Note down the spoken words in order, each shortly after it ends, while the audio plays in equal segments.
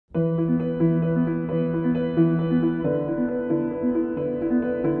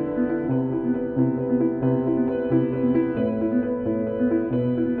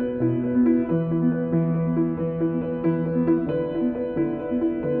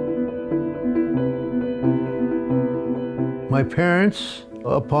My parents,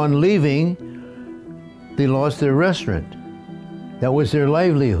 upon leaving, they lost their restaurant. That was their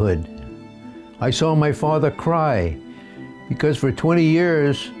livelihood. I saw my father cry because for 20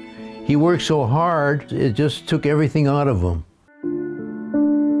 years he worked so hard, it just took everything out of him.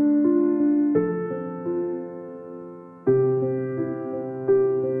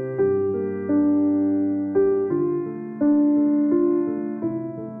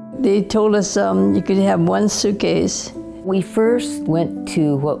 They told us you could have one suitcase. We first went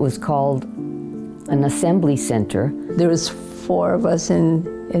to what was called an assembly center. There was 4 of us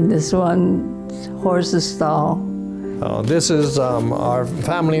in this one horse's stall. This is our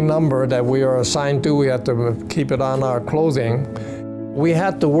family number that we are assigned to. We had to keep it on our clothing. We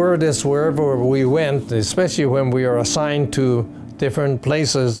had to wear this wherever we went, especially when we are assigned to different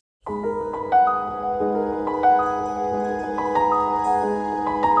places.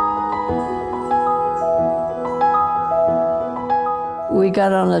 We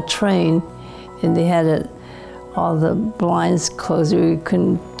got on a train and they had all the blinds closed. We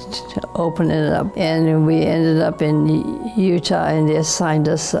couldn't open it up. And we ended up in Utah and they assigned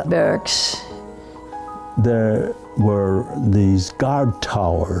us barracks. There were these guard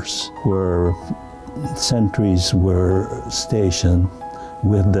towers where sentries were stationed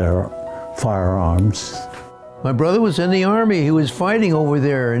with their firearms. My brother was in the army. He was fighting over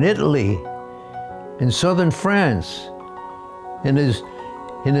there in Italy, in southern France. And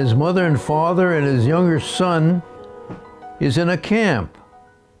his mother and father and his younger son is in a camp.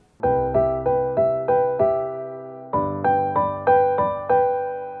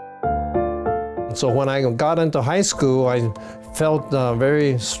 So when I got into high school, I felt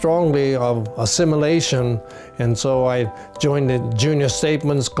very strongly of assimilation, and so I joined the Junior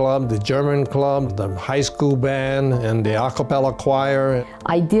Statesman's Club, the German Club, the high school band, and the a cappella choir.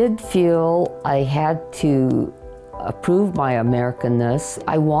 I did feel I had to prove my Americanness.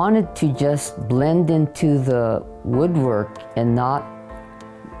 I wanted to just blend into the woodwork and not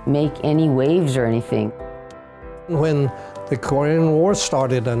make any waves or anything. When the Korean War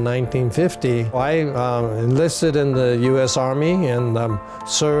started in 1950, I enlisted in the U.S. Army and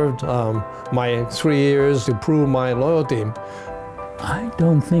served my 3 years to prove my loyalty. I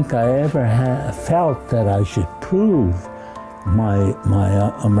don't think I ever felt that I should prove my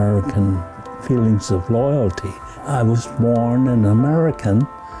American feelings of loyalty. I was born an American,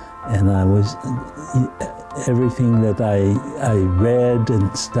 and I was everything that I read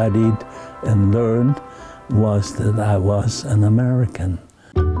and studied and learned was that I was an American.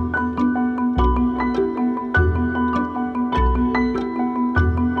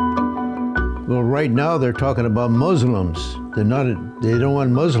 Well, right now they're talking about Muslims. They don't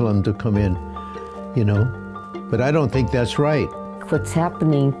want Muslim to come in, you know, but I don't think that's right. What's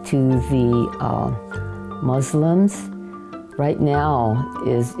happening to the Muslims right now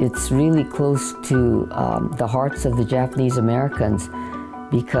it's really close to the hearts of the Japanese Americans,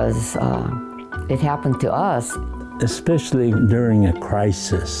 because it happened to us. Especially during a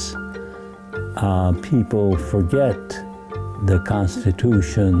crisis, people forget the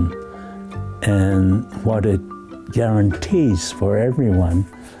Constitution and what it guarantees for everyone.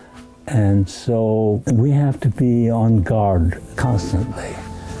 And so we have to be on guard constantly.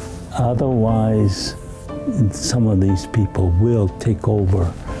 Otherwise, some of these people will take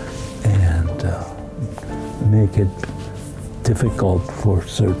over and make it difficult for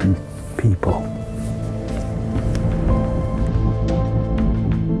certain people.